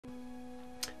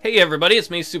Hey everybody,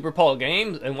 it's me,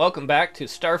 SuperPaulGames, and welcome back to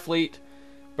Starfleet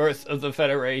Birth of the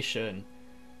Federation.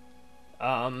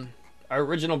 Our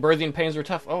original birthing pains were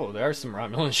tough. Oh, there are some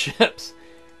Romulan ships.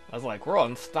 I was like, we're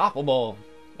unstoppable.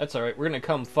 That's alright, we're gonna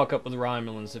come fuck up with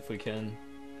Romulans if we can.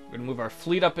 We're gonna move our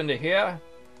fleet up into here.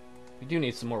 We do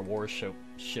need some more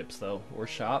ships though, war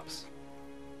shops.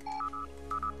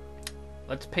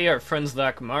 Let's pay our friends the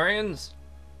Akamarians.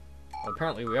 Well,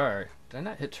 apparently we are. Did I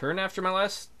not hit turn after my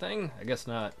last thing? I guess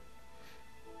not.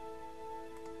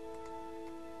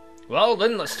 Well,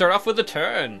 then let's start off with a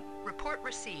turn. Report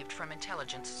received from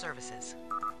intelligence services.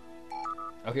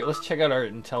 Okay, let's check out our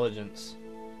intelligence.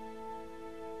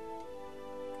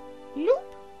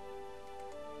 Nope.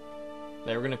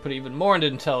 There, we're gonna put even more into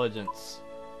intelligence.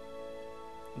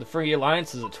 The Ferengi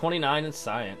Alliance is at 29 in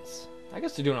science. I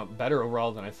guess they're doing better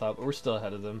overall than I thought, but we're still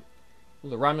ahead of them. Well,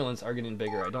 the Romulans are getting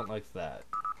bigger. I don't like that.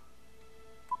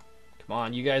 Come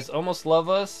on, you guys almost love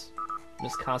us.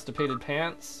 Miss Constipated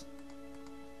Pants.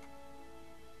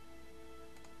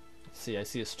 Let's see, I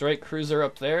see a strike cruiser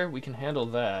up there. We can handle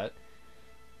that.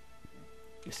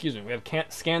 Excuse me, we have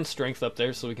scan strength up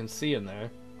there so we can see in there.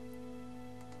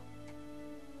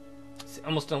 See,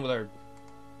 almost done with our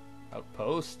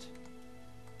outpost.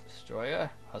 Destroyer,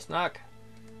 Husnock.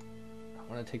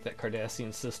 I want to take that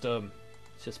Cardassian system.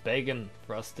 It's just begging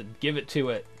for us to give it to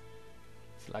it.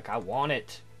 It's like I want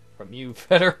it. From you,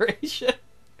 Federation.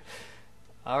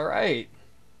 Alright.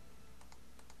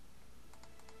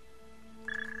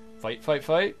 Fight, fight,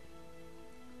 fight.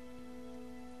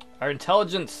 Our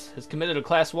intelligence has committed a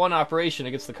Class 1 operation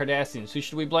against the Cardassians. Who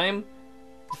should we blame?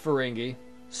 The Ferengi.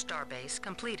 Starbase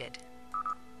completed.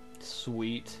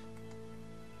 Sweet.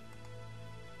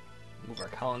 Move our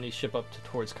colony ship up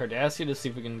towards Cardassia to see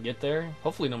if we can get there.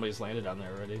 Hopefully nobody's landed on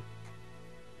there already.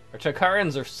 Our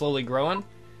Tarkarians are slowly growing.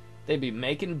 They be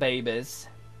making babies.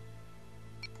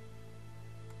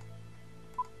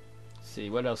 Let's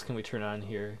see, what else can we turn on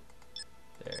here?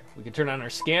 There. We can turn on our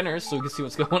scanners so we can see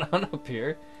what's going on up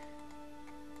here.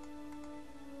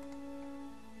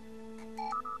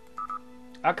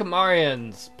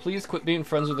 Akamarians, please quit being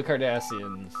friends with the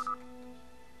Cardassians.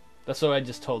 That's what I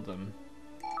just told them.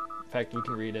 In fact, we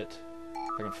can read it.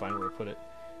 If I can find where I put it.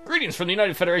 Greetings from the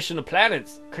United Federation of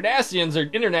Planets. Cardassians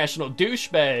are international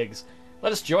douchebags.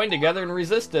 Let us join together in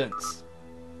resistance.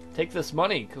 Take this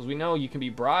money, because we know you can be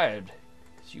bribed.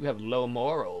 Because you have low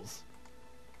morals.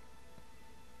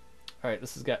 Alright,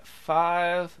 this has got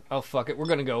 5. Oh, fuck it. We're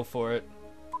going to go for it.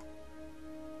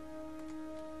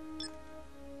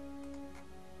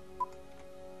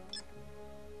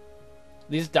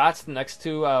 These dots next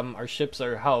to our ships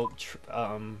are how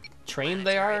trained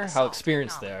they are, how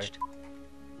experienced they are.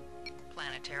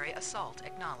 Planetary assault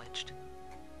acknowledged.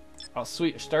 Oh,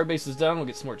 sweet. Our starbase is done. We'll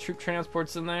get some more troop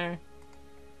transports in there.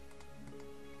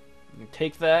 We can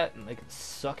take that and they can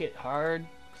suck it hard,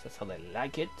 because that's how they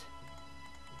like it.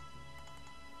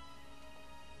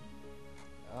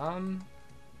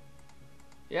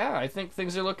 Yeah, I think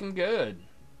things are looking good.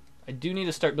 I do need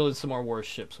to start building some more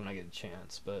warships when I get a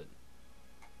chance, but...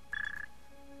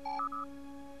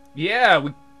 Yeah,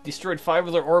 we destroyed 5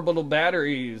 of their orbital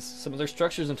batteries, some of their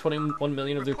structures, and 21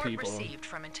 million of their people. Report received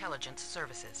from intelligence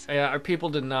services. Yeah, our people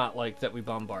did not like that we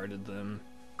bombarded them.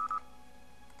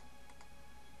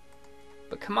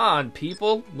 But come on,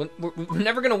 people. We're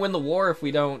never going to win the war if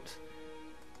we don't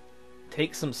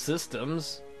take some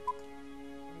systems.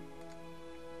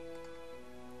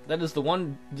 That is the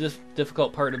one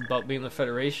difficult part about being the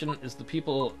Federation, is the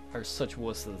people are such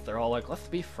wusses. They're all like, let's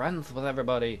be friends with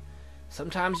everybody.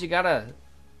 Sometimes you gotta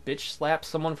bitch slap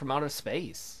someone from outer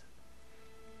space.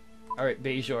 Alright,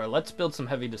 Bajor, let's build some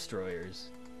heavy destroyers.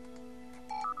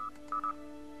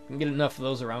 We can get enough of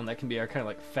those around. That can be our kind of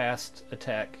like fast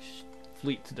attack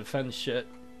fleet to defend shit.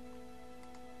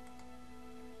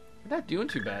 We're not doing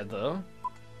too bad though.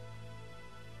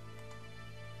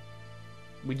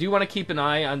 We do want to keep an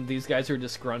eye on these guys who are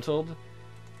disgruntled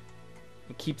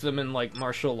and keep them in like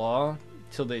martial law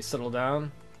until they settle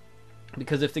down.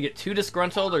 Because if they get too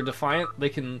disgruntled or defiant, they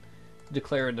can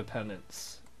declare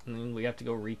independence. And then we have to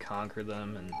go reconquer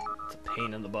them, and it's a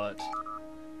pain in the butt.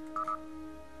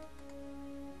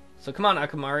 So come on,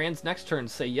 Akamarians, next turn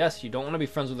say yes, you don't want to be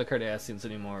friends with the Cardassians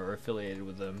anymore or affiliated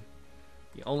with them.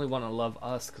 You only want to love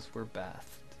us because we're best.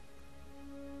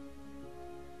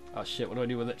 Oh shit, what do I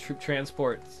do with it? Troop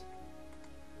transports.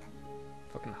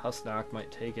 Fucking Husnock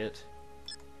might take it.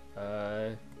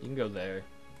 You can go there.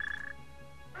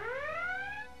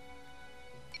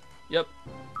 Yep.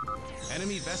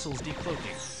 Enemy vessels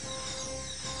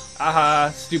decloaking.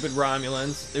 Aha, stupid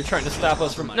Romulans. They're trying to stop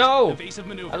us from... No!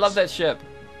 I love that ship.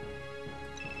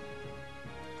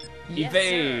 Yes,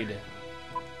 Evade. sir.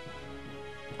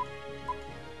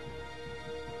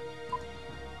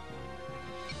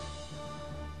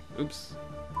 Oops.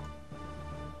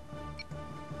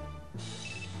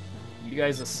 You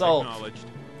guys assault. Acknowledged.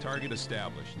 Target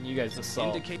established. You guys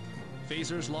assault. Indicate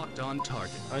phasers locked on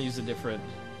target. I'll use a different.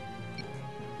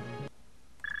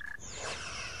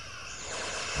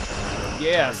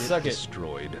 Yeah, Target suck it.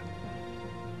 destroyed.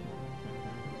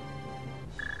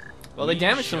 Well, they We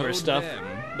damaged some of our showed stuff, them.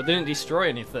 but they didn't destroy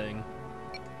anything.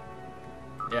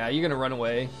 Yeah, you're gonna run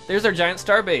away. There's our giant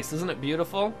star base. Isn't it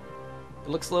beautiful? It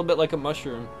looks a little bit like a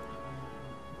mushroom.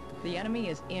 The enemy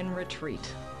is in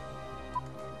retreat.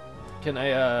 Can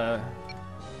I,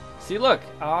 see, look.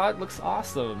 Ah, it looks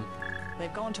awesome.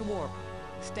 They've gone to warp.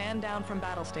 Stand down from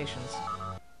battle stations.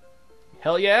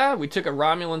 Hell yeah, we took a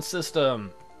Romulan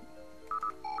system.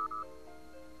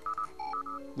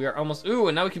 We are almost... Ooh,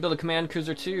 and now we can build a command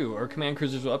cruiser too. Our command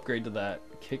cruisers will upgrade to that.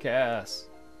 Kick ass.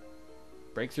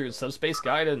 Breakthrough in subspace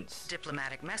guidance.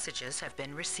 Diplomatic messages have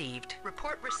been received.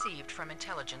 Report received from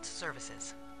intelligence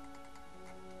services.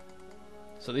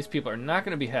 So these people are not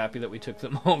going to be happy that we took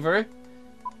them over.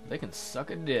 They can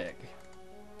suck a dick.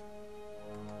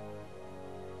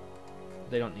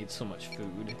 They don't need so much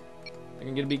food. They're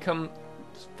going to become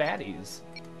fatties.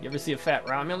 You ever see a fat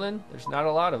Romulan? There's not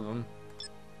a lot of them.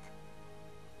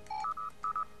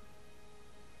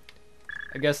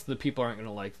 I guess the people aren't going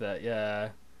to like that. Yeah.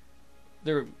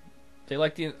 They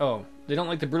like the... Oh, they don't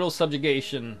like the brutal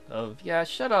subjugation of... Yeah,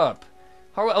 shut up.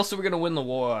 How else are we going to win the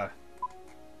war?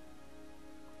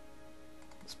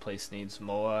 This place needs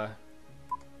more.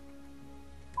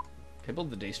 Can I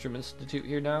build the Daystrom Institute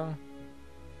here now?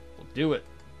 We'll do it.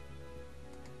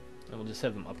 And we'll just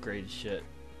have them upgrade shit.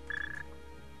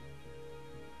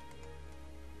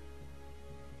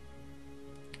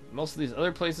 Most of these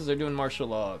other places are doing martial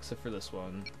law, except for this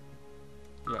one.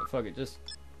 Yeah, fuck it, just...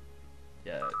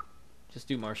 Yeah, just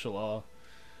do martial law.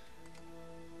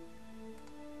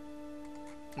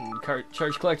 And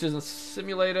charge collectors and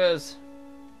simulators!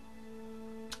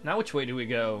 Now which way do we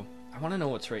go? I want to know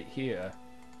what's right here.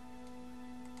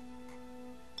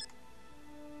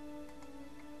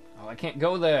 Oh, I can't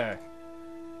go there.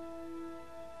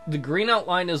 The green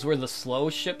outline is where the slow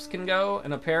ships can go,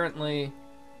 and apparently...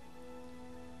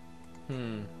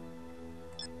 I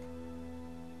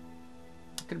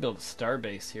could build a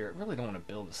starbase here. I really don't want to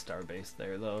build a starbase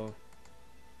there, though.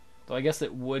 Though I guess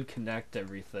it would connect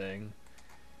everything.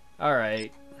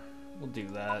 Alright, we'll do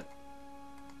that.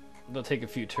 They'll take a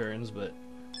few turns, but...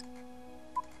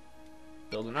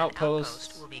 Build an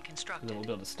outpost. Will be constructed. Then we'll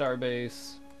build a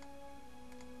starbase.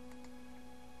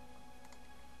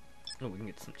 Oh, we can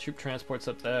get some troop transports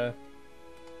up there.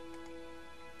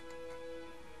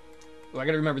 Oh, I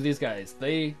gotta remember these guys.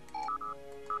 Yay,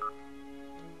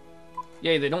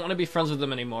 they don't want to be friends with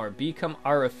them anymore. Become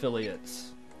our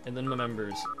affiliates. And then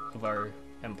members of our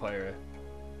empire.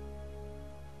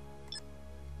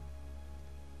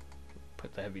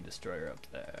 Put the heavy destroyer up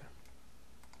there.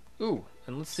 Ooh,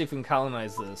 and let's see if we can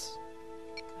colonize this.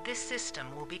 This system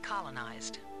will be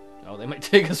colonized. Oh, they might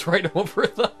take us right over,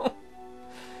 though.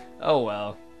 Oh,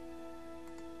 well.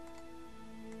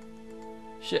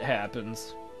 Shit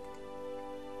happens.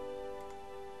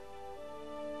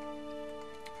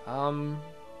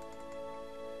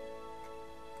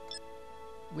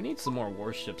 We need some more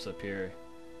warships up here.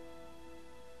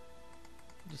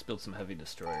 Just build some heavy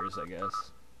destroyers, I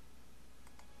guess.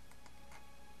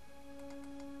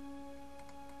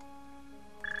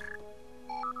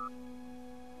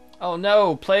 Oh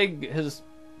no! Plague has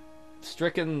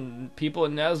stricken people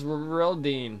in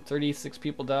Nazreldine. 36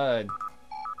 people died.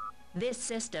 This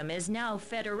system is now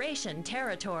Federation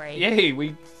territory. Yay!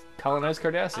 We colonized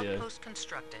Cardassia. Outpost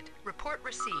constructed. Report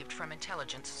received from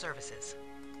intelligence services.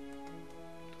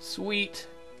 Sweet.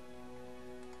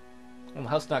 Well, the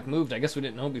house knock moved. I guess we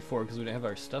didn't know before because we didn't have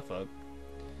our stuff up.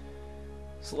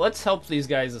 So let's help these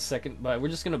guys a second. We're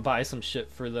just gonna buy some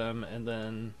shit for them, and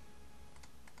then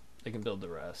they can build the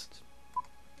rest.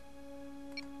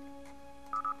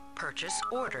 Purchase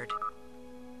ordered.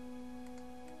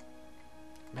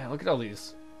 Man, look at all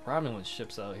these Romulan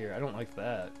ships out here. I don't like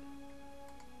that.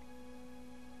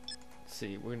 Let's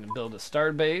see. We're gonna build a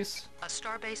star base. A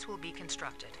starbase will be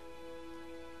constructed.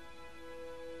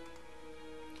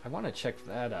 I want to check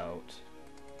that out.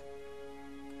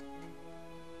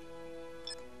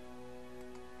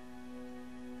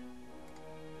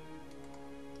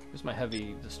 Where's my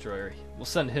heavy destroyer? We'll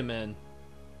send him in.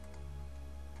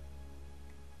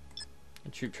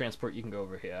 And troop transport, you can go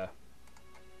over here.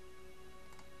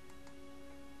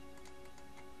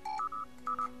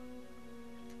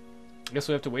 I guess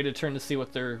we have to wait a turn to see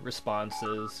what their response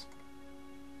is.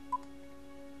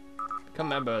 Become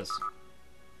members.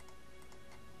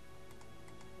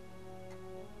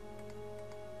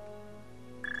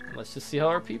 Let's just see how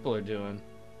our people are doing.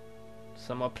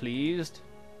 Some are pleased.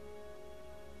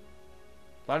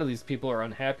 A lot of these people are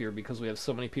unhappier because we have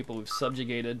so many people we've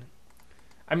subjugated.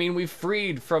 I mean, we've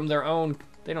freed from their own...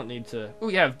 They don't need to... Oh,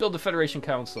 yeah, build a Federation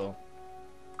Council.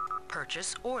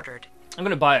 Purchase ordered. I'm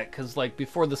gonna buy it, because, like,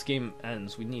 before this game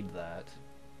ends, we need that.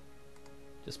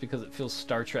 Just because it feels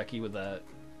Star Trek-y with that.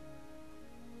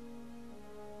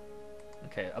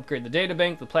 Okay, upgrade the data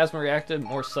bank, the plasma reactor,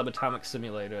 more subatomic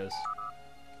simulators.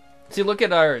 See, look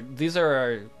at our... These are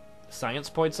our science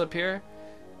points up here.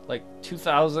 Like,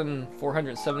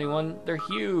 2,471. They're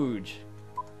huge.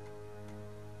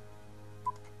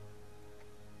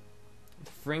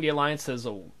 The Ferengi Alliance has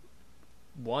a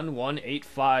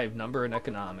 1185 number in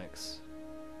economics.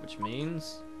 Which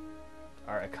means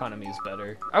our economy is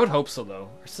better. I would hope so, though.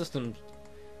 Our system...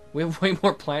 We have way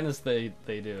more planets than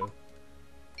they do.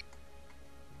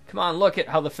 Come on, look at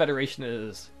how the Federation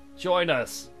is. Join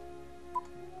us.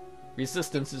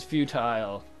 Resistance is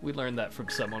futile. We learned that from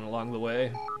someone along the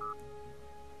way.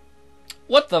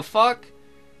 What the fuck?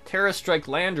 Terrorists strike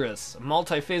Landris. A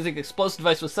multi-phasic explosive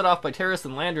device was set off by terrorists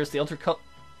in Landris. The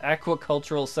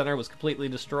aquacultural center was completely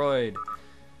destroyed.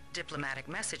 Diplomatic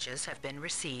messages have been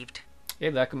received.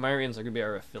 Yeah, the Akamarians are going to be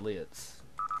our affiliates.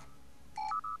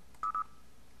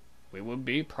 We would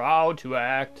be proud to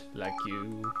act like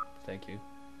you. Thank you.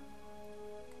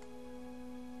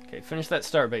 Okay, finish that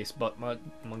starbase, butt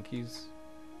monkeys.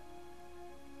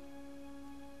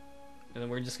 And then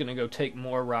we're just gonna go take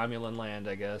more Romulan land,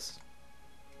 I guess.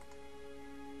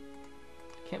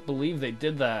 Can't believe they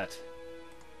did that.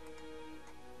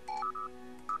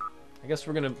 I guess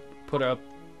we're gonna put up...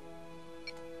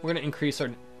 We're gonna increase our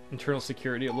internal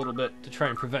security a little bit to try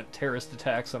and prevent terrorist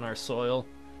attacks on our soil.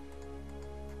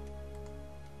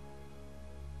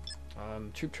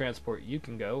 Troop transport, you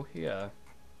can go. Yeah.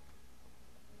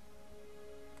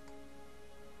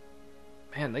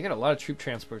 Man, they got a lot of troop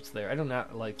transports there. I do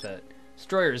not like that.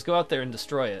 Destroyers, go out there and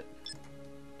destroy it.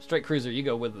 Strike cruiser, you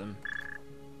go with them.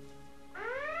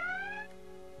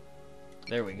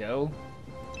 There we go.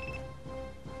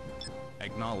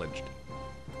 Acknowledged.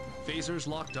 Phasers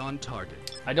locked on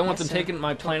target. I don't want them taking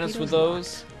my planets with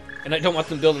those. And I don't want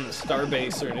them building a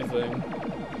starbase or anything.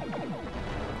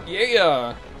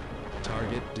 Yeah!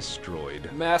 Target destroyed.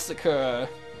 Massacre.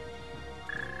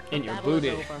 In your Battle is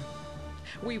booty. over.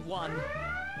 We won.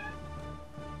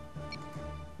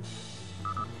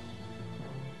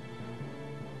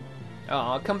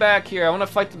 Aw, come back here. I want to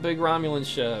fight the big Romulan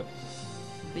ship.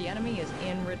 The enemy is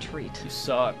in retreat. You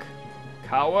suck.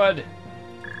 Coward.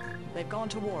 They've gone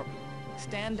to warp.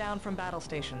 Stand down from battle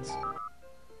stations.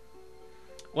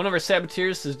 One of our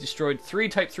saboteurs has destroyed 3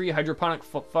 Type 3 hydroponic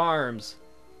farms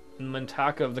in the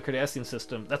Mintaka of the Cardassian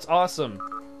system. That's awesome.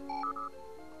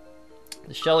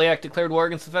 The Shellyak declared war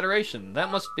against the Federation. That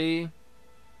must be...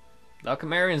 The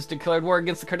Alcamarians declared war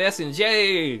against the Cardassians.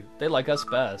 Yay! They like us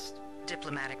best.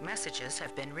 Diplomatic messages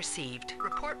have been received.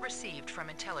 Report received from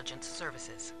intelligence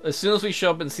services. As soon as we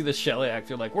show up and see the Shellyak,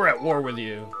 they're like, we're at war with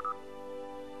you.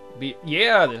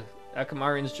 Yeah, the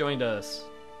Alcamarians joined us.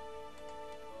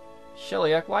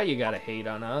 Shellyak, why you gotta hate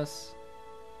on us?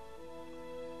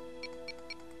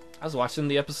 I was watching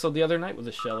the episode the other night with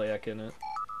the Shellyak in it.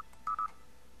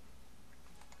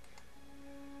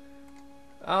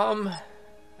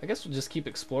 I guess we'll just keep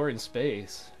exploring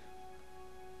space.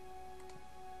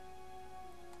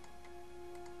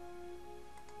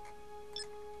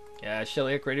 Yeah,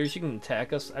 Shellyak Raiders, you can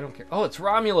attack us. I don't care. Oh, it's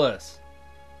Romulus!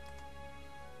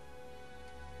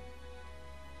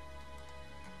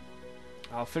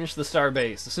 I'll finish the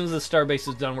starbase. As soon as the starbase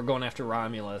is done, we're going after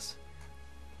Romulus.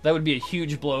 That would be a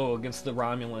huge blow against the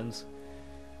Romulans.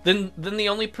 Then the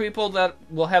only people that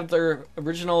will have their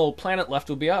original planet left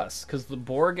will be us, because the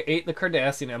Borg ate the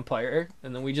Cardassian Empire,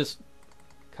 and then we just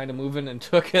kind of moved in and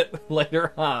took it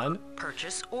later on.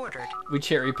 Purchase ordered. We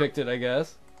cherry-picked it, I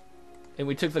guess. And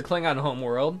we took the Klingon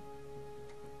homeworld.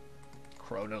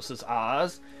 Kronos'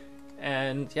 Oz.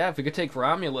 And, yeah, if we could take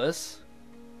Romulus.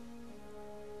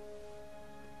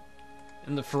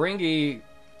 And the Ferengi,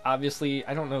 obviously,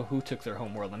 I don't know who took their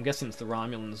homeworld. I'm guessing it's the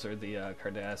Romulans or the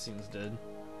Cardassians did.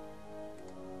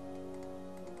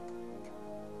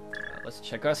 Let's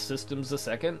check our systems a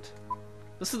second.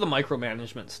 This is the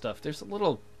micromanagement stuff. There's a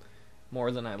little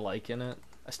more than I like in it.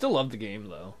 I still love the game,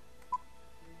 though.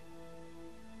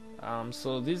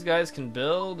 So these guys can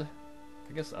build,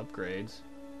 I guess, upgrades.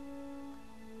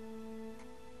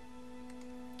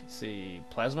 Let's see,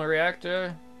 plasma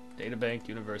reactor, databank,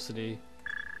 university.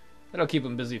 That'll keep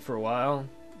them busy for a while.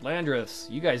 Landris,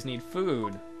 you guys need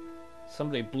food.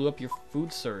 Somebody blew up your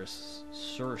food source.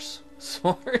 Source.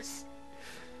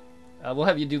 We'll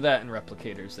have you do that in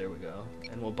replicators. There we go.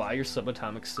 And we'll buy your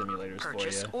subatomic simulators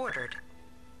Purchase for you. ordered.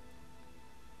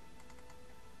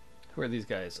 Who are these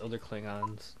guys? Oh, they're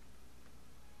Klingons.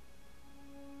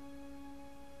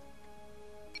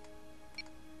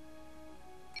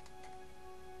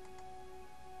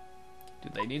 Do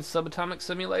they need subatomic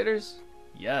simulators?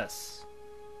 Yes.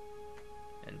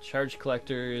 And charge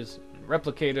collectors, and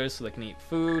replicators so they can eat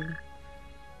food.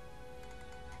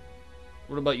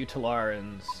 What about you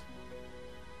Talarans?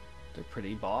 They're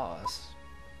pretty boss.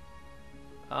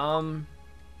 We'll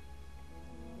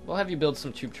have you build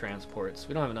some troop transports.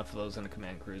 We don't have enough of those in a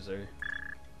command cruiser.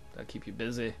 That'll keep you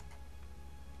busy.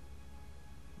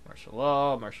 Martial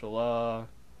law, martial law.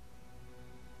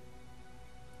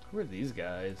 Who are these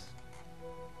guys?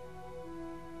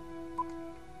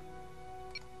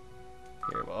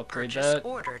 Here, we'll upgrade Purchase that.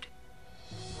 ordered.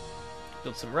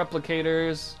 Build some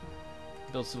replicators.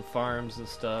 Build some farms and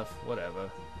stuff. Whatever.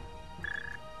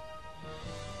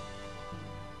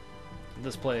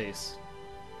 This place.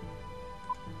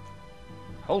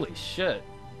 Holy shit.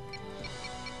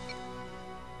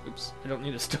 Oops, I don't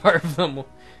need to starve them.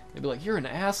 They'd be like, you're an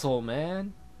asshole,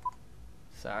 man.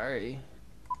 Sorry.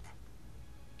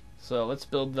 So let's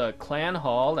build the clan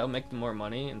hall. That'll make them more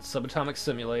money. And subatomic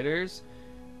simulators.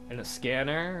 And a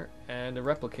scanner. And a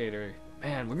replicator.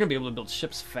 Man, we're gonna be able to build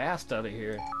ships fast out of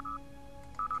here.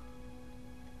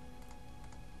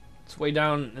 It's way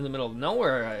down in the middle of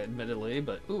nowhere, admittedly,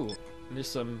 but ooh, there's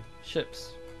some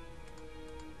ships.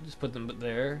 Just put them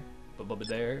there,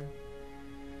 there.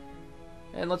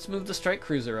 And let's move the strike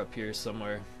cruiser up here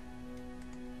somewhere.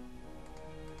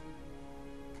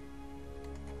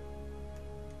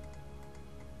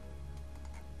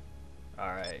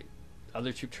 Alright.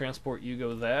 Other troop transport, you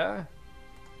go there.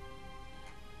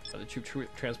 Other troop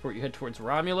transport, you head towards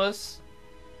Romulus.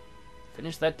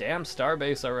 Finish that damn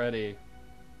starbase already.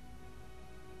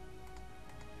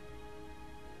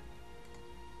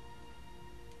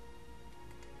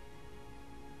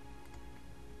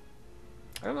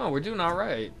 I don't know, we're doing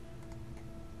alright.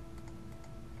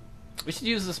 We should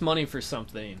use this money for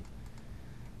something.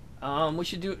 We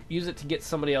should use it to get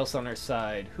somebody else on our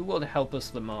side. Who will help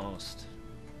us the most?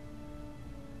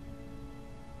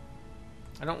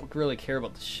 I don't really care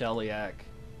about the Shellyak,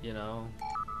 you know.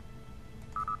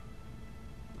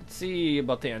 Let's see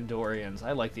about the Andorians.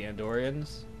 I like the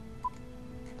Andorians.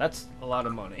 That's a lot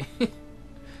of money.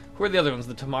 Who are the other ones?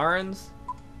 The Tamarans?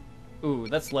 Ooh,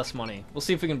 that's less money. We'll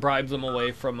see if we can bribe them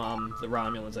away from the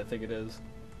Romulans, I think it is.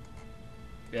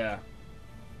 Yeah.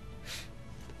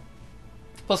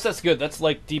 Plus, that's good. That's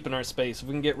like deep in our space. If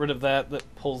we can get rid of that,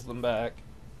 that pulls them back.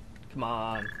 Come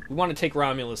on. We want to take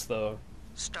Romulus, though.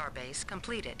 Starbase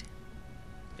completed.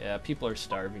 Yeah, people are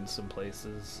starving some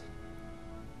places.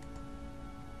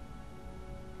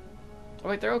 Oh,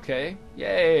 wait, they're okay.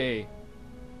 Yay!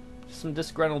 Some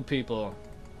disgruntled people.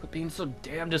 Quit being so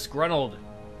damn disgruntled.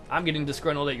 I'm getting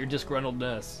disgruntled at your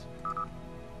disgruntledness.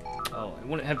 Oh, it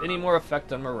wouldn't have any more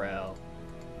effect on morale.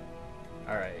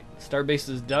 Alright, Starbase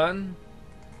is done.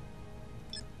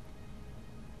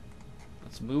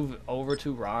 Let's move over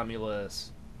to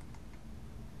Romulus.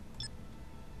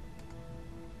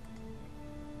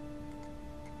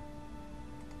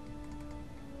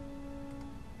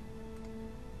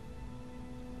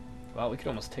 Wow, we could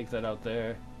almost take that out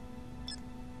there.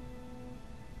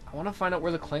 I want to find out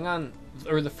where the Klingon,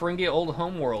 or the Ferengi old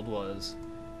homeworld was.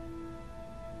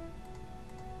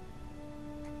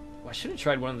 Well, I should have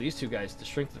tried one of these two guys to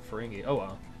shrink the Ferengi. Oh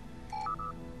well.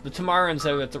 The Tamarans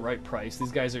have it at the right price.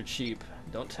 These guys are cheap.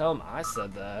 Don't tell them I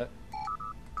said that.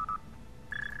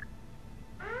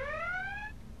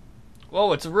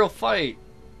 Whoa, it's a real fight.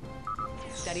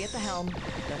 Steady at the helm.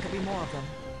 There could be more of them.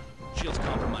 Shields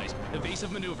compromised.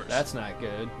 Evasive maneuvers. That's not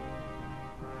good.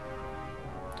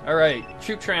 Alright,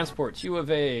 troop transports, you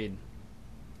evade.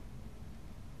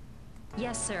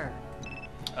 Yes, sir.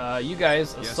 You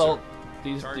guys Yes, assault sir.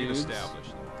 these Target dudes.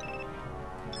 established.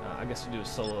 I guess we do a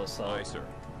solo assault. Aye, sir.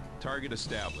 Target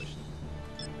established.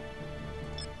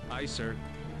 Aye, sir.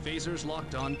 Phasers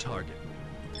locked on target.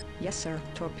 Yes, sir.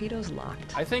 Torpedoes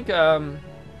locked. I think, oh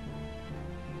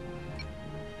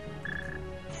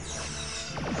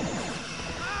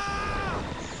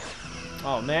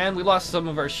man, we lost some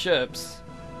of our ships.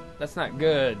 That's not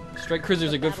good. Strike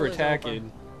cruisers are good for battle is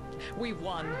attacking. We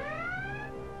won.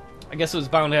 I guess it was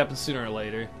bound to happen sooner or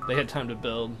later. They had time to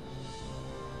build.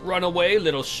 Run away,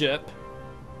 little ship.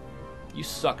 You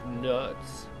suck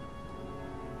nuts.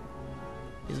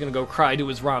 He's gonna go cry to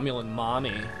his Romulan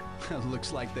mommy.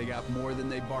 Looks like they got more than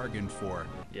they bargained for.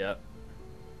 Yep.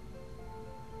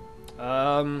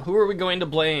 Who are we going to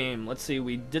blame? Let's see,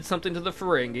 we did something to the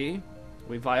Ferengi.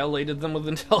 We violated them with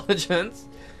intelligence.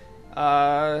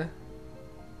 Let's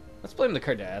blame the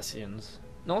Cardassians.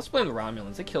 No, let's blame the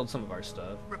Romulans. They killed some of our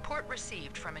stuff. Report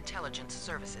received from intelligence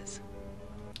services.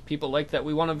 People like that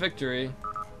we won a victory.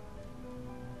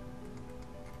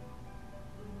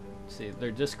 Let's see,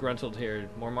 they're disgruntled here.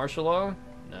 More martial law?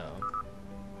 No.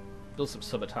 Build some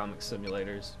subatomic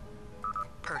simulators.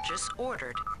 Purchase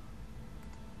ordered.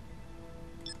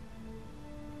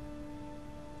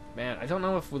 Man, I don't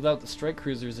know if without the strike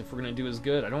cruisers if we're gonna do as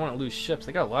good. I don't want to lose ships.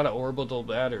 They got a lot of orbital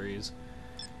batteries.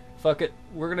 Fuck it.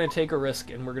 We're gonna take a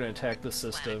risk and we're gonna attack the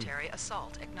system. Planetary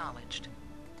assault acknowledged.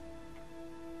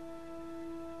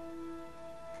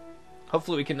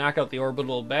 Hopefully we can knock out the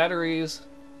orbital batteries.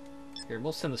 Here,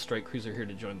 we'll send the strike cruiser here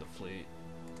to join the fleet.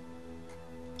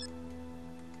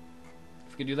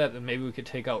 If we could do that, then maybe we could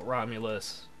take out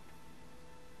Romulus.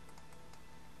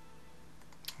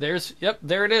 There's, yep,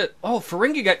 there it is. Oh,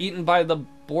 Ferengi got eaten by the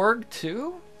Borg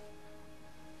too?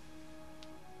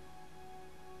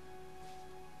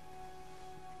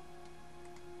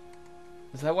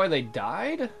 Is that why they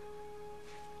died?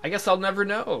 I guess I'll never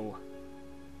know.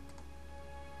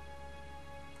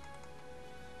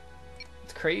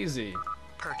 It's crazy.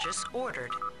 Purchase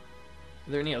ordered. Are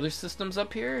there any other systems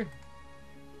up here?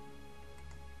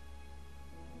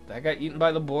 That got eaten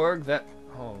by the Borg? That...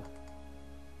 oh.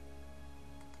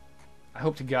 I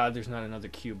hope to God there's not another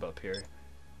cube up here.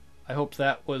 I hope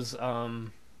that was,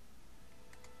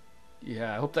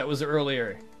 yeah, I hope that was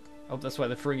earlier. I hope that's why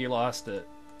the Ferengi lost it.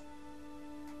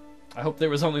 I hope there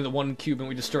was only the one cube and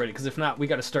we destroyed it, because if not, we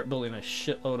gotta start building a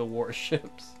shitload of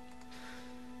warships.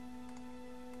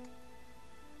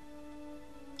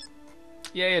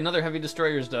 Yay, another heavy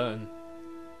destroyer's done.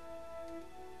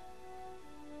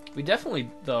 We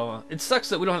definitely, though, it sucks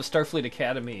that we don't have Starfleet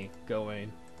Academy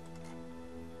going.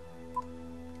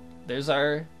 There's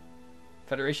our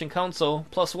Federation Council,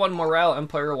 +1 morale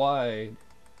empire-wide.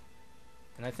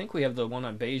 And I think we have the one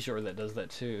on Bajor that does that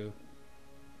too.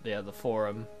 Yeah, the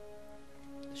forum.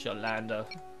 Shalanda.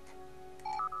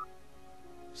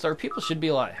 So our people should be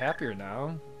a lot happier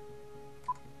now.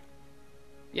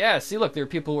 Yeah, see, look, there are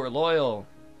people who are loyal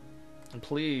and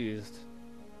pleased.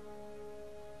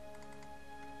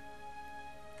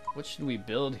 What should we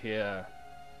build here?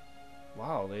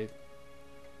 Wow, we're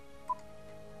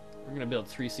gonna build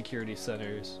 3 security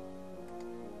centers.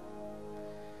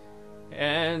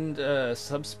 And a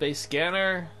subspace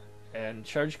scanner, and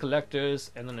charge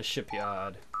collectors, and then a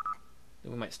shipyard.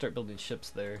 Then we might start building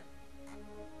ships there.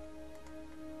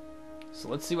 So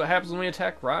let's see what happens when we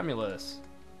attack Romulus.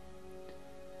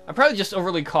 I'm probably just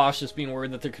overly cautious, being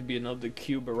worried that there could be another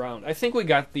cube around. I think we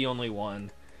got the only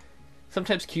one.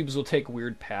 Sometimes cubes will take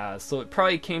weird paths, so it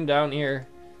probably came down here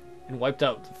and wiped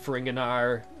out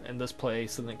Ferenginar and this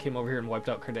place, and then came over here and wiped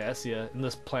out Cardassia, and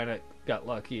this planet got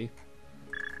lucky.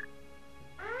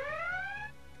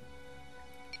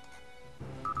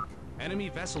 Enemy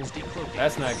vessels decloaking.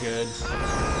 That's not good.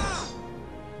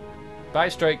 Bye,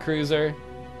 strike cruiser.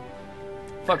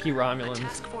 Fuck you, A Romulans.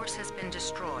 task force has been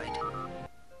destroyed.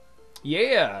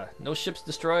 Yeah! No ships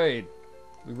destroyed.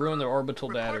 We ruined their orbital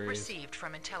Report batteries. received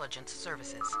from intelligence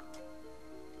services.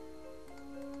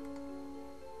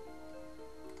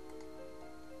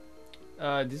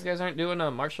 These guys aren't doing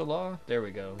a martial law? There we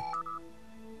go.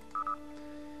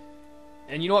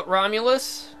 And you know what,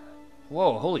 Romulus?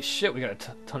 Whoa, holy shit, we got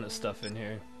a ton of stuff in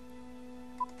here.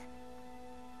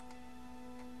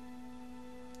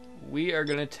 We are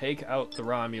gonna take out the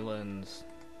Romulans.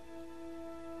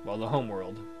 Well, the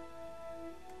homeworld.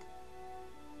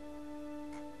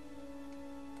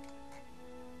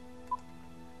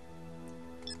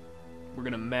 We're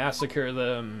gonna massacre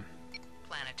them.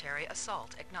 Planetary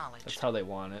assault acknowledged. That's how they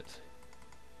want it.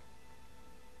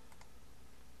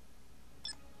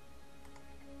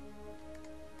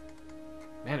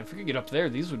 Man, if we could get up there,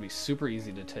 these would be super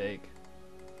easy to take.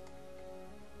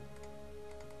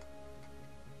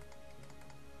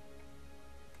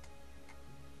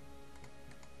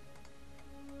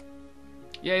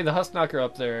 Yay, the Hustknocker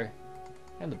up there.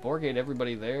 And the Borg ate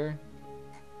everybody there.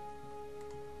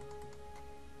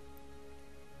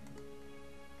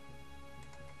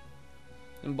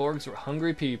 And Borgs were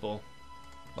hungry people.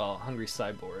 Well, hungry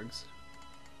cyborgs.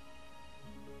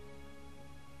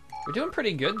 We're doing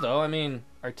pretty good, though. I mean,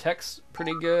 our tech's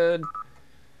pretty good.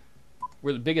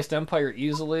 We're the biggest empire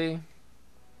easily.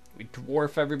 We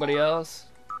dwarf everybody else.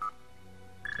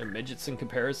 They're midgets in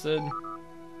comparison.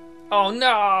 Oh,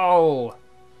 no!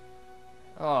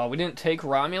 Oh, we didn't take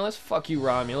Romulus? Fuck you,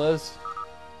 Romulus.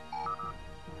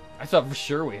 I thought for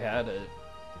sure we had it.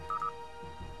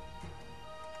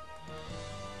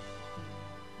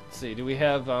 see. Do we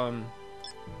have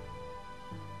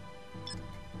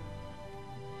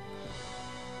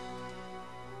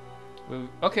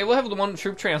okay, we'll have the one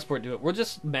troop transport do it. We'll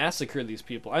just massacre these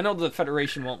people. I know the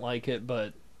Federation won't like it,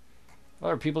 but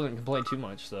other people didn't complain too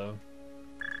much, so.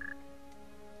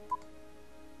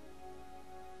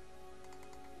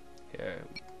 Here,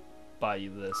 buy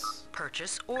you this.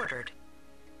 Purchase ordered.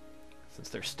 Since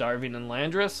they're starving in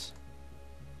Landris.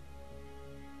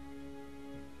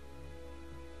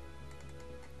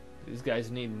 These guys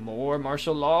need more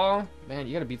martial law. Man,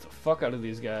 you gotta beat the fuck out of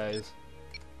these guys.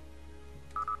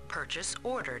 Purchase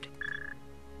ordered.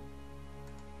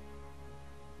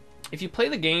 If you play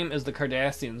the game as the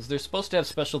Cardassians, they're supposed to have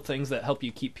special things that help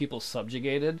you keep people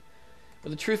subjugated.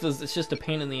 But the truth is, it's just a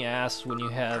pain in the ass when you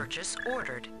have Purchase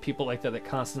ordered. people like that that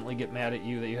constantly get mad at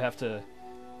you, that you have to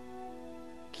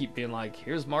keep being like,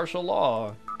 here's martial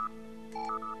law.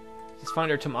 Let's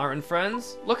find our Tamaran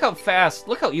friends. Look how fast,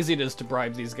 look how easy it is to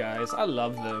bribe these guys. I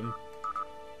love them.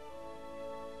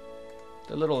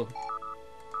 Their little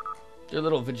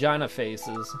vagina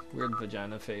faces. Weird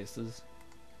vagina faces.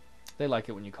 They like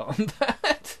it when you call them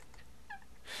that.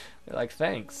 They're like,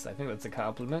 thanks. I think that's a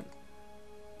compliment.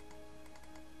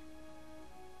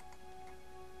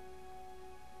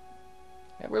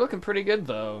 Yeah, we're looking pretty good,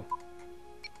 though.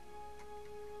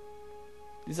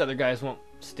 These other guys won't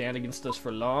stand against us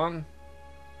for long.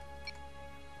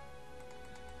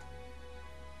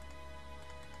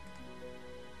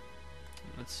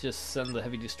 Let's just send the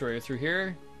heavy destroyer through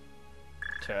here.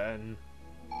 10.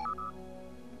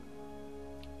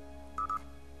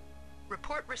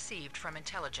 Report received from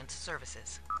intelligence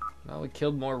services. Well, we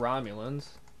killed more Romulans.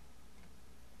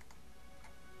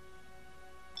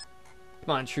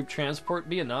 Come on, troop transport,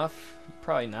 be enough.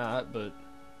 Probably not, but...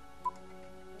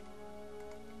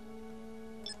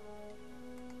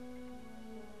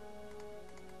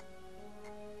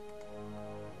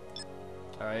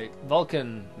 Alright,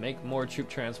 Vulcan, make more troop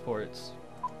transports.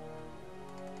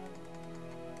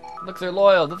 Look, they're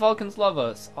loyal. The Vulcans love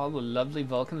us. All the lovely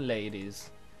Vulcan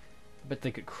ladies. I bet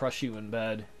they could crush you in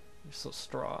bed. You're so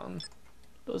strong.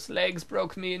 Those legs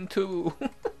broke me in two.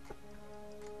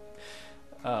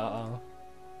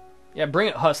 Yeah, bring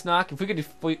it, Husnock. If we could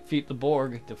defeat the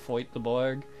Borg,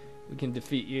 we can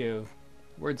defeat you.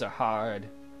 Words are hard.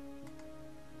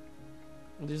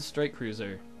 There's a strike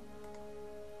cruiser.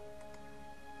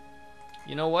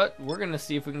 You know what? We're gonna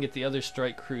see if we can get the other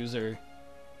strike cruiser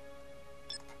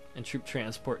and troop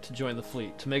transport to join the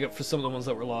fleet to make up for some of the ones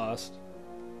that were lost.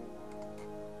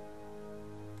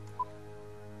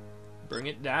 Bring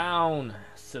it down,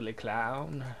 silly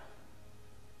clown.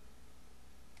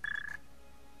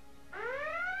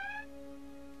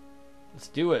 Let's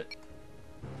do it.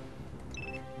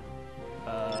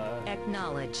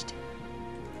 Acknowledged.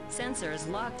 Sensors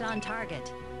locked on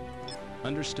target.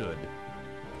 Understood.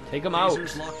 Take them out.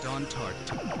 Lasers locked on target.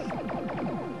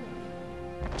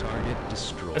 Target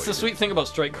destroyed. That's the sweet thing about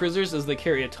strike cruisers is they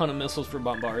carry a ton of missiles for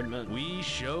bombardment. We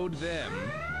showed them.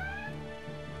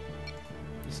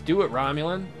 Let's do it,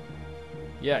 Romulan.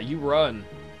 Yeah, you run.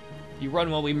 You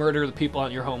run while we murder the people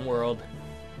on your home world.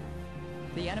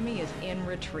 The enemy is in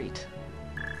retreat.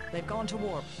 They've gone to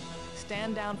warp.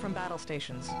 Stand down from battle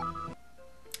stations.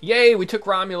 Yay, we took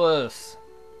Romulus.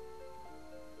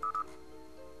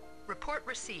 Report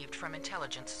received from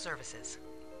intelligence services.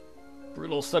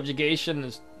 Brutal subjugation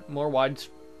is more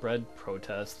widespread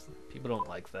protest. People don't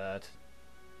like that.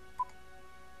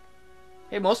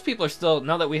 Hey, most people are still,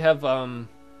 now that we have, what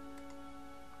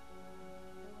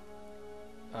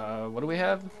do we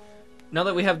have? Now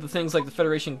that we have the things like the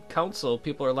Federation Council,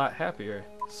 people are a lot happier.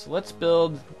 So let's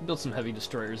build some heavy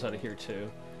destroyers out of here too.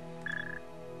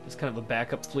 Just kind of a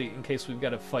backup fleet in case we've got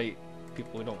to fight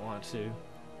people we don't want to.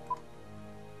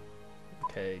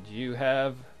 Okay, do you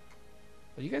have...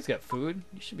 Oh, you guys got food?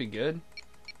 You should be good.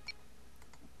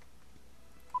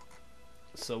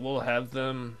 So we'll have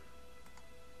them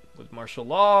with martial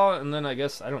law, and then I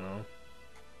guess, I don't know.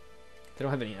 They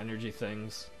don't have any energy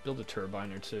things. Build a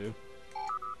turbine or two.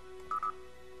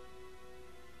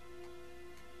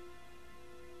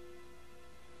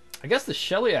 I guess the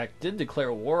Shellyak did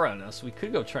declare war on us. We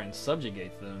could go try and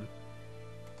subjugate them.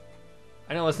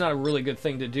 I know it's not a really good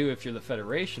thing to do if you're the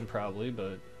Federation, probably,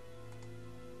 but...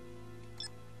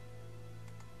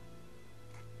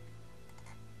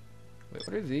 Wait,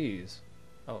 what are these?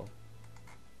 Oh.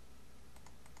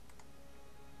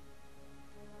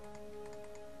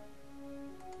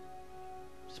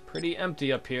 It's pretty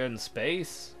empty up here in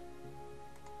space.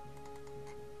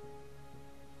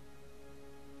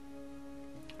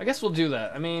 I guess we'll do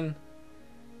that. I mean,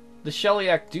 the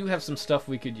Shellyak do have some stuff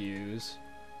we could use.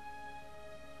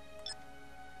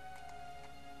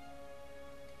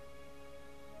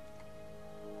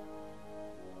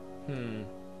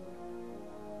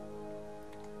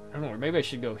 maybe I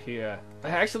should go here.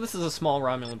 Actually, this is a small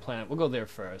Romulan planet. We'll go there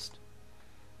first.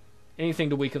 Anything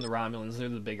to weaken the Romulans, they're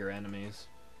the bigger enemies.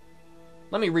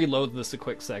 Let me reload this a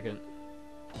quick second.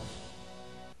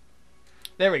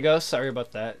 There we go, sorry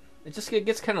about that. It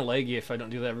gets kind of laggy if I don't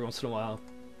do that every once in a while.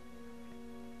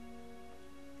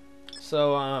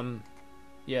 So,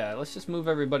 yeah, let's just move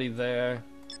everybody there.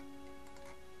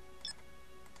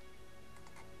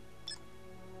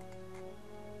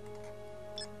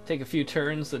 Take a few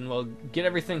turns, and we'll get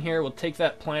everything here. We'll take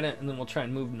that planet, and then we'll try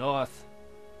and move north.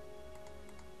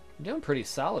 I'm doing pretty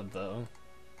solid, though.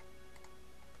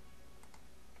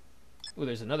 Ooh,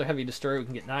 there's another heavy destroyer. We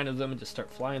can get 9 of them and just start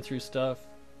flying through stuff.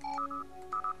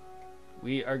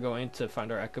 We are going to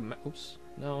find our oops,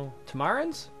 no,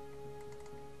 Tamarans?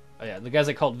 Oh yeah, the guys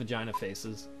I called vagina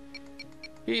faces.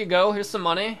 Here you go, here's some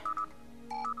money.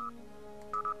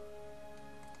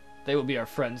 They will be our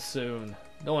friends soon.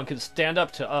 No one can stand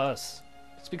up to us.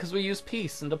 It's because we use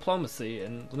peace and diplomacy,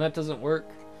 and when that doesn't work,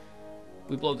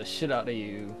 we blow the shit out of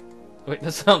you. Wait,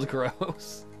 that sounds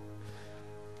gross.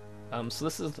 So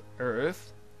this is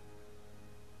Earth.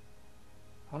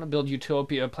 I want to build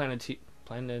Utopia Planetitia.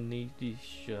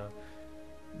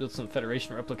 Build some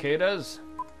Federation replicators.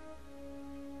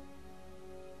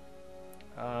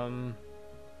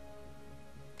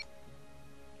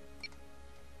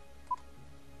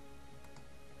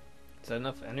 Is that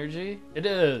enough energy? It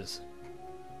is!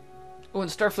 Oh, and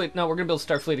Starfleet. No, we're gonna build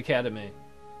Starfleet Academy.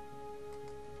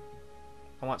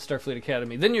 I want Starfleet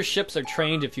Academy. Then your ships are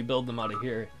trained if you build them out of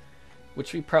here.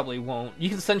 Which we probably won't. You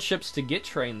can send ships to get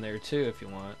trained there too if you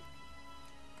want.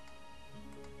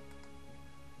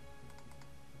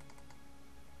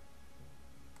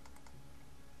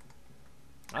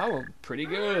 Oh, pretty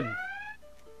good.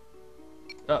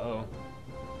 Uh-oh.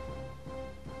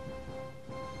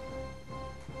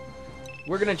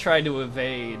 We're gonna try to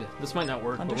evade. This might not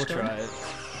work, Understood. but we'll try it.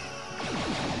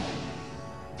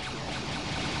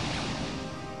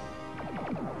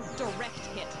 Direct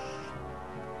hit.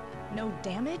 No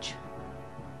damage?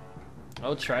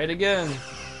 I'll try it again.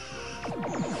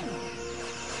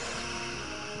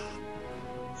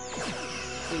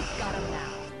 We've got him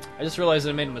now. I just realized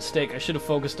I made a mistake. I should have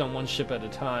focused on one ship at a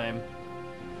time.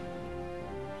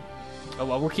 Oh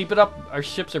well, we'll keep it up. Our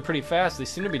ships are pretty fast. They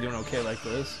seem to be doing okay like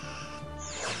this.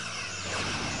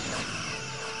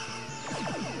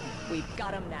 We've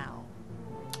got him now.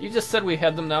 You just said we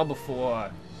had them now before.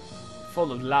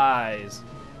 Full of lies.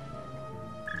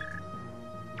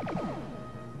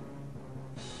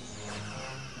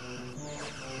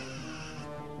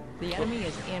 The enemy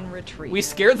is in retreat. We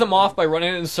scared them off by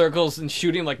running in circles and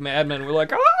shooting like madmen. We're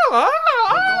like, ah, We're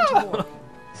going to ah, war.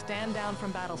 Stand down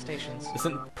from battle stations. It's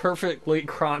a perfectly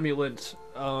cromulent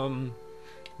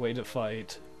way to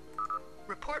fight.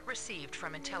 Report received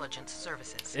from intelligence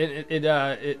services.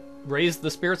 It raised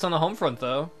the spirits on the home front,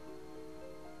 though.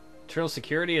 Internal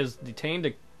security has detained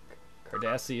a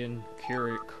Cardassian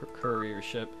courier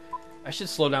ship. I should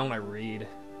slow down when I read.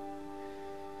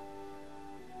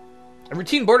 A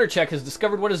routine border check has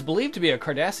discovered what is believed to be a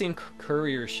Cardassian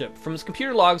courier ship. From its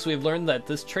computer logs, we have learned that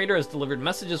this trader has delivered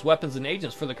messages, weapons, and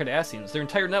agents for the Cardassians. Their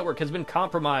entire network has been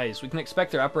compromised. We can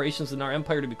expect their operations in our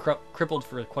empire to be crippled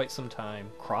for quite some time.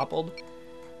 Croppled?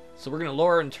 So we're going to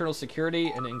lower internal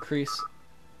security and increase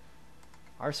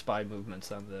our spy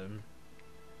movements on them.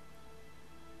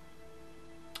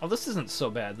 Oh, this isn't so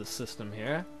bad, this system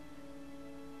here.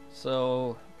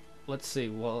 So, let's see.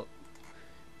 Well,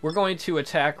 we're going to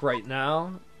attack right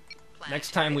now.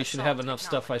 Next time we should have enough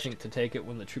stuff, I think, to take it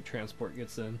when the troop transport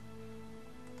gets in.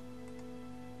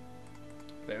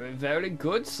 Very, very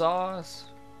good, Sauce.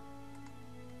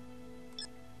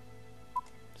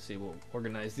 Let's see, we'll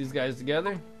organize these guys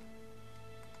together.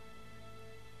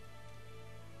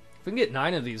 If we can get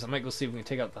 9 of these, I might go see if we can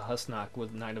take out the Husnock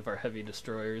with 9 of our heavy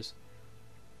destroyers.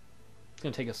 It's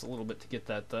going to take us a little bit to get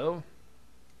that, though.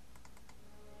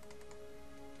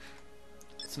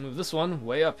 Let's move this one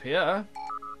way up here.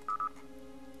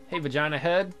 Hey, Vagina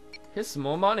Head, here's some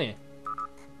more money.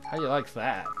 How do you like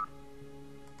that?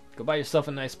 Go buy yourself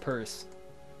a nice purse.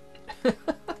 That's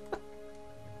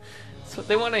what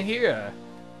they want to hear.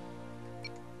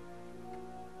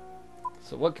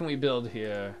 So what can we build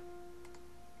here?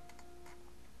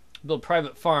 Build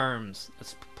private farms.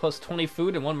 That's plus 20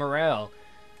 food and 1 morale.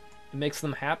 It makes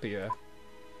them happier.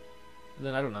 And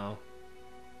then, I don't know.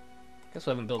 Guess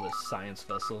we haven't built a science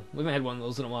vessel. We haven't had one of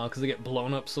those in a while because they get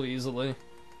blown up so easily.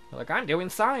 They're like, I'm doing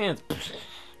science!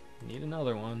 Need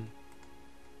another one.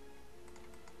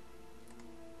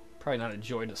 Probably not a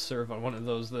joy to serve on one of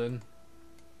those then.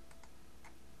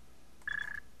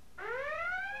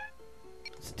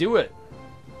 Let's do it!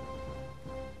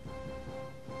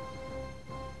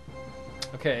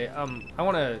 Okay, I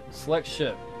want to select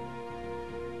ship.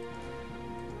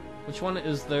 Which one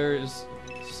is theirs?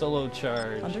 Solo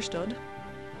charge. Understood.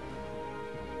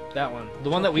 That one. The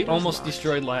one that we Torpedoes almost locked.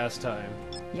 destroyed last time.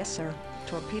 Yes, sir.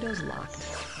 Torpedoes locked.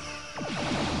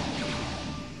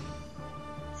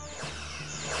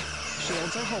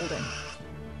 Shields are holding.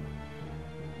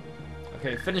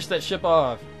 Okay, finish that ship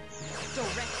off.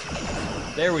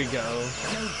 There we go.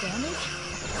 No damage?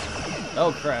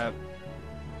 Oh crap.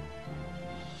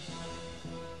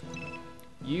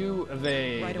 You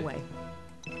evade. Right away.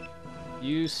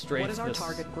 You strafe What is our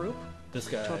target group? this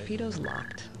guy. Torpedoes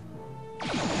locked.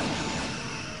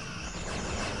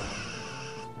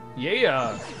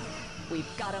 Yeah! We've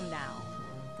got him now.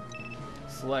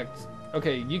 Select.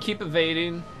 Okay, you keep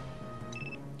evading.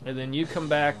 And then you come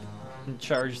back and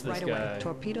charge this Right guy. away.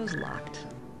 Torpedoes locked.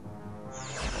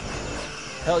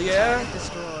 Hell yeah! Target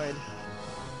destroyed.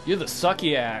 You're the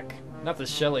suckiac, not the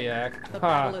shellyak. The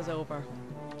Ha! battle is over.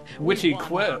 Witty We won.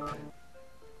 quip.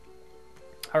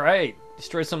 Alright,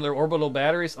 destroy some of their orbital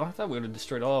batteries. Oh, I thought we would have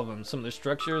destroyed all of them. Some of their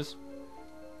structures.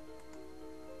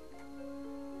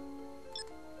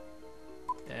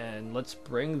 And let's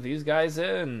bring these guys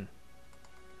in.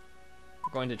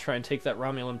 We're going to try and take that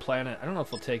Romulan planet. I don't know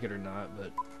if we'll take it or not,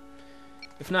 but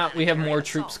if not, we have more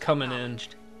troops coming in.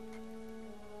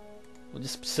 We'll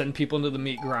just send people into the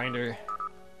meat grinder.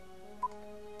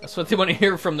 That's what they want to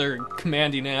hear from their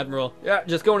commanding admiral. Yeah,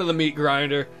 just go into the meat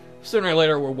grinder. Sooner or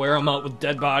later, we'll wear them out with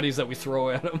dead bodies that we throw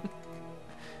at them.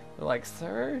 They're like,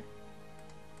 sir?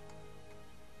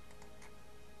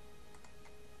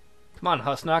 Come on,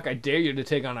 Husnock, I dare you to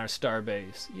take on our star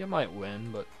base. You might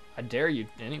win, but I dare you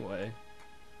anyway.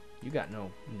 You got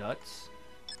no nuts.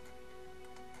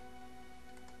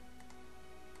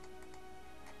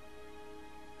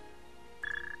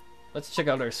 Let's check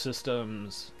out our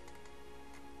systems.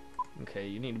 Okay,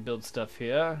 you need to build stuff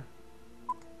here.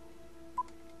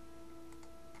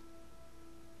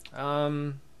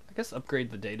 I guess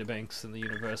upgrade the databanks in the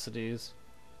universities.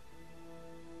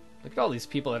 Look at all these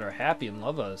people that are happy and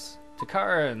love us.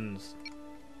 Takarans.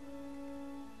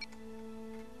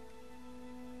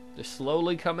 They're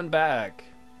slowly coming back.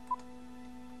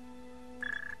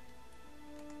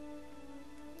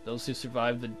 Those who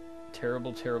survived the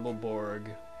terrible, terrible Borg.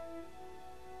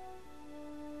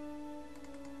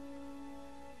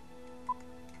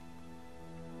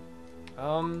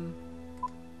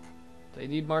 They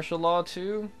need martial law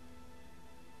too?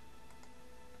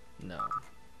 No.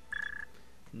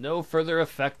 No further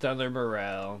effect on their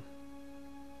morale.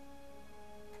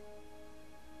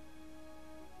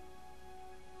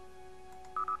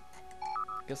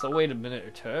 Guess I'll wait a minute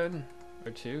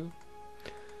or two.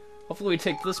 Hopefully we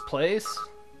take this place.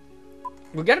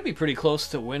 We're gonna be pretty close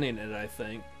to winning it, I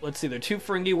think. Let's see, there are 2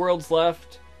 Ferengi worlds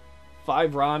left,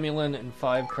 5 Romulan, and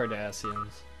 5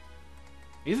 Cardassians.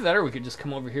 Either that or we could just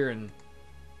come over here and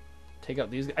take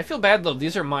out these guys. I feel bad though,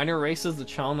 these are minor races, the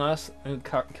Chalnas and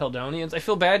Caledonians. I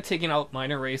feel bad taking out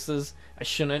minor races. I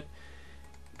shouldn't,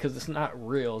 because it's not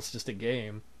real, it's just a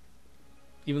game.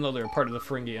 Even though they're a part of the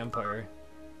Ferengi Empire.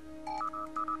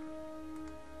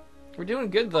 We're doing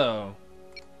good though.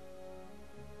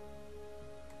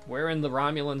 Wearing the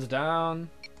Romulans down.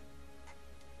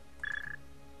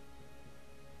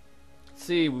 Let's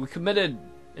see, we committed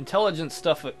intelligence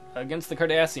stuff against the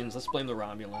Cardassians. Let's blame the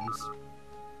Romulans.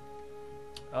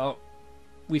 Oh,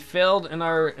 we failed in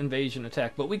our invasion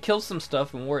attack, but we killed some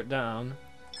stuff and wore it down.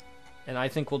 And I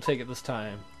think we'll take it this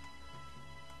time.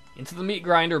 Into the meat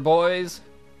grinder, boys.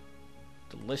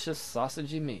 Delicious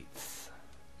sausagey meats.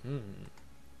 No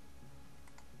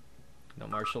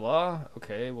martial law?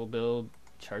 Okay, we'll build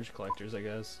charge collectors, I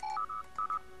guess.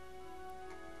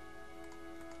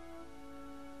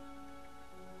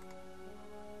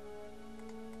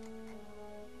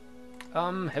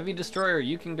 Heavy destroyer,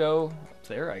 you can go up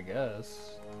there, I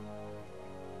guess.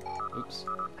 Oops.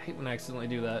 I hate when I accidentally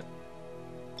do that.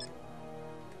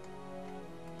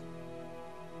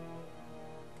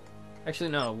 Actually,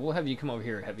 no, we'll have you come over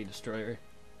here, heavy destroyer,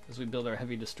 as we build our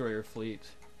heavy destroyer fleet.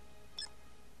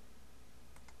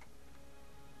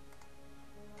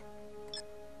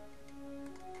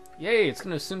 Yay, it's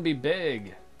gonna soon be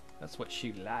big. That's what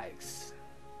she likes.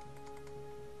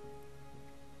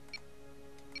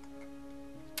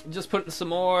 Just putting some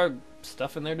more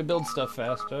stuff in there to build stuff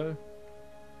faster.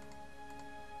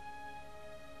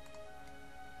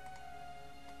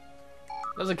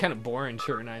 That was a kind of boring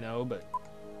turn, I know, but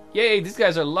yay, these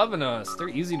guys are loving us. They're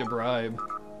easy to bribe.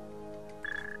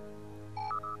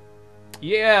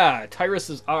 Yeah, Tyrus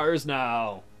is ours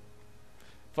now.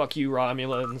 Fuck you,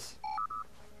 Romulans.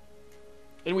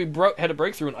 And we had a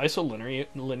breakthrough in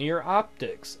isolinear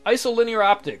optics. Isolinear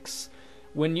optics,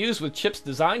 when used with chips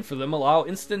designed for them, allow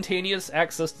instantaneous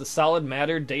access to solid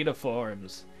matter data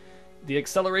forms. The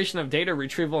acceleration of data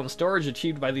retrieval and storage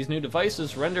achieved by these new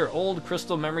devices render old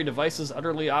crystal memory devices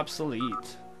utterly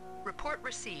obsolete. Report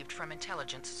received from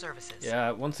intelligence services.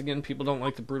 Yeah, once again, people don't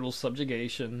like the brutal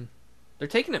subjugation. They're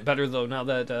taking it better, though, now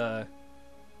that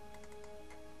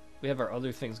we have our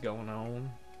other things going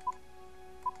on.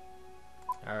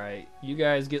 Alright, you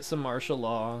guys get some martial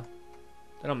law.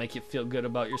 That'll make you feel good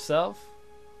about yourself.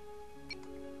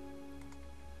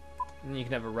 And you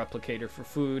can have a replicator for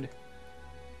food.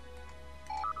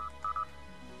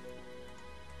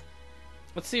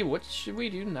 Let's see, what should we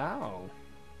do now?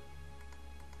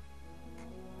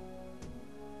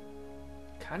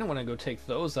 Kinda wanna go take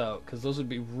those out, because those would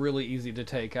be really easy to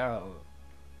take out.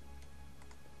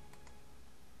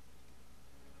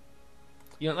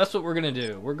 You know, that's what we're gonna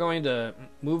do. We're going to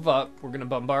move up. We're gonna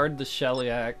bombard the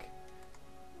Shellyak.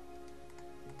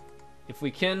 If we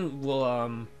can,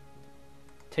 we'll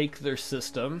take their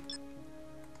system.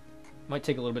 Might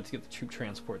take a little bit to get the troop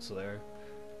transports there.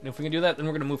 And if we can do that, then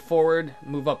we're gonna move forward,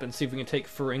 move up, and see if we can take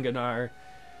Ferenginar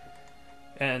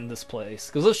and this place,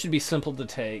 because those should be simple to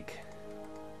take.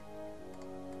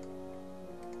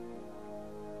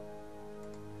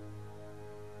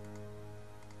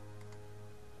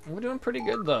 We're doing pretty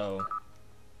good, though.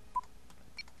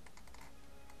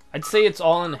 I'd say it's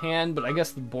all in hand, but I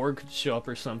guess the Borg could show up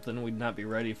or something. We'd not be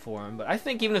ready for him. But I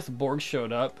think even if the Borg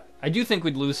showed up, I do think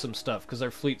we'd lose some stuff, because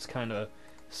our fleet's kind of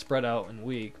spread out and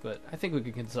weak. But I think we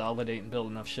could consolidate and build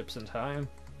enough ships in time.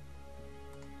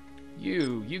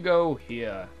 You go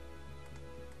here.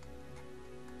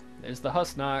 There's the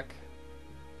Husnock.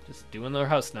 Just doing their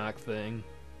Husnock thing.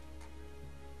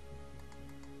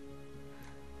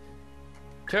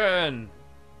 Turn!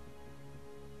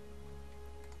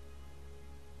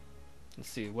 Let's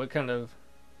see, what kind of...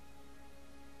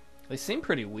 They seem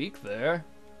pretty weak there.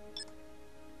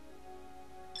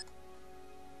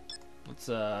 Let's,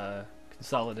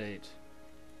 consolidate.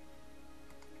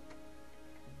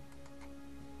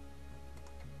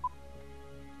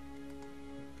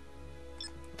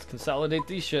 Let's consolidate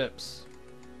these ships.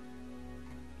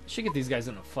 Should get these guys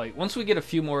in a fight. Once we get a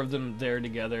few more of them there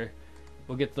together,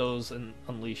 we'll get those and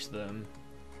unleash them.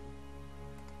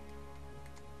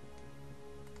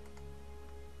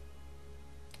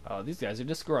 Oh, these guys are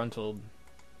disgruntled.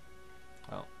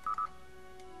 Oh.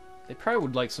 They probably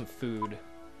would like some food.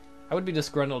 I would be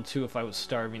disgruntled too if I was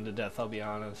starving to death, I'll be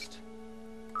honest.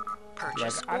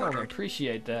 Purchase I don't ordered.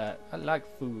 appreciate that. I like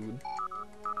food.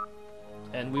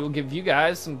 And we will give you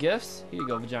guys some gifts. Here you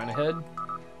go, Vagina Head.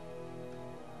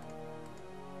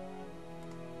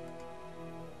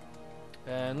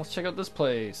 And let's check out this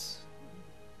place.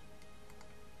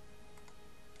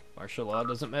 Martial law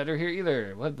doesn't matter here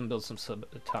either. We'll have them build some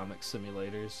subatomic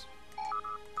simulators.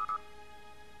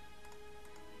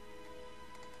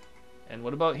 And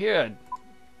what about here?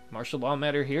 Martial law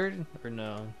matter here? Or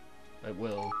no? It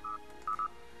will.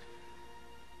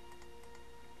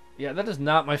 Yeah, that is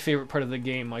not my favorite part of the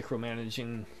game,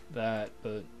 micromanaging that,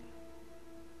 but...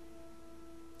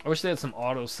 I wish they had some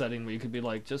auto setting where you could be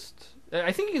like, just...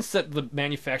 I think you can set the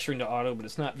manufacturing to auto, but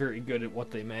it's not very good at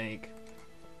what they make.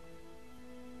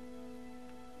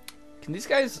 Can these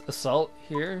guys assault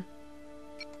here?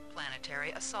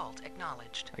 Planetary assault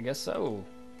acknowledged. I guess so.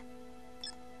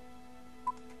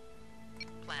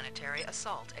 Planetary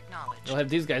assault acknowledged. They'll have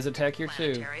these guys attack here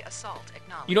too. Planetary assault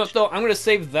acknowledged. You know what though? I'm going to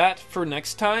save that for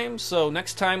next time. So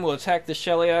next time we'll attack the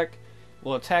Shellyak.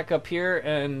 We'll attack up here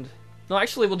and... No,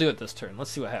 actually we'll do it this turn.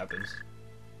 Let's see what happens.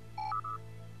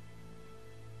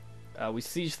 We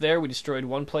sieged there. We destroyed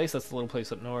one place. That's the little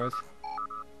place up north.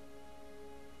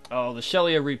 Oh, the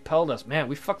Shellyak repelled us. Man,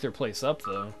 we fucked their place up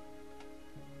though.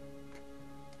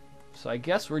 So I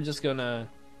guess we're just gonna...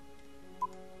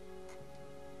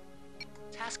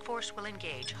 Task force will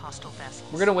engage hostile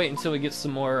vessels. We're gonna wait until we get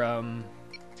some more,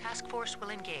 Task force will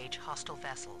engage hostile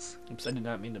vessels. Oops, I did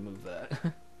not mean to move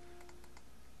that.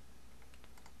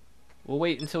 We'll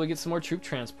wait until we get some more troop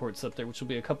transports up there, which will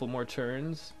be a couple more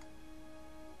turns.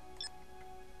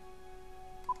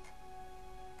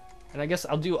 And I guess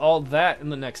I'll do all that in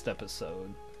the next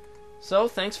episode. So,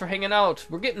 thanks for hanging out.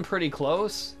 We're getting pretty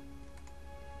close.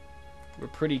 We're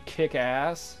pretty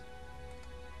kick-ass.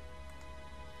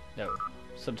 No.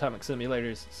 Subatomic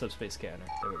simulators, subspace scanner.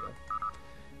 There we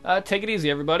go. Take it easy,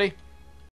 everybody.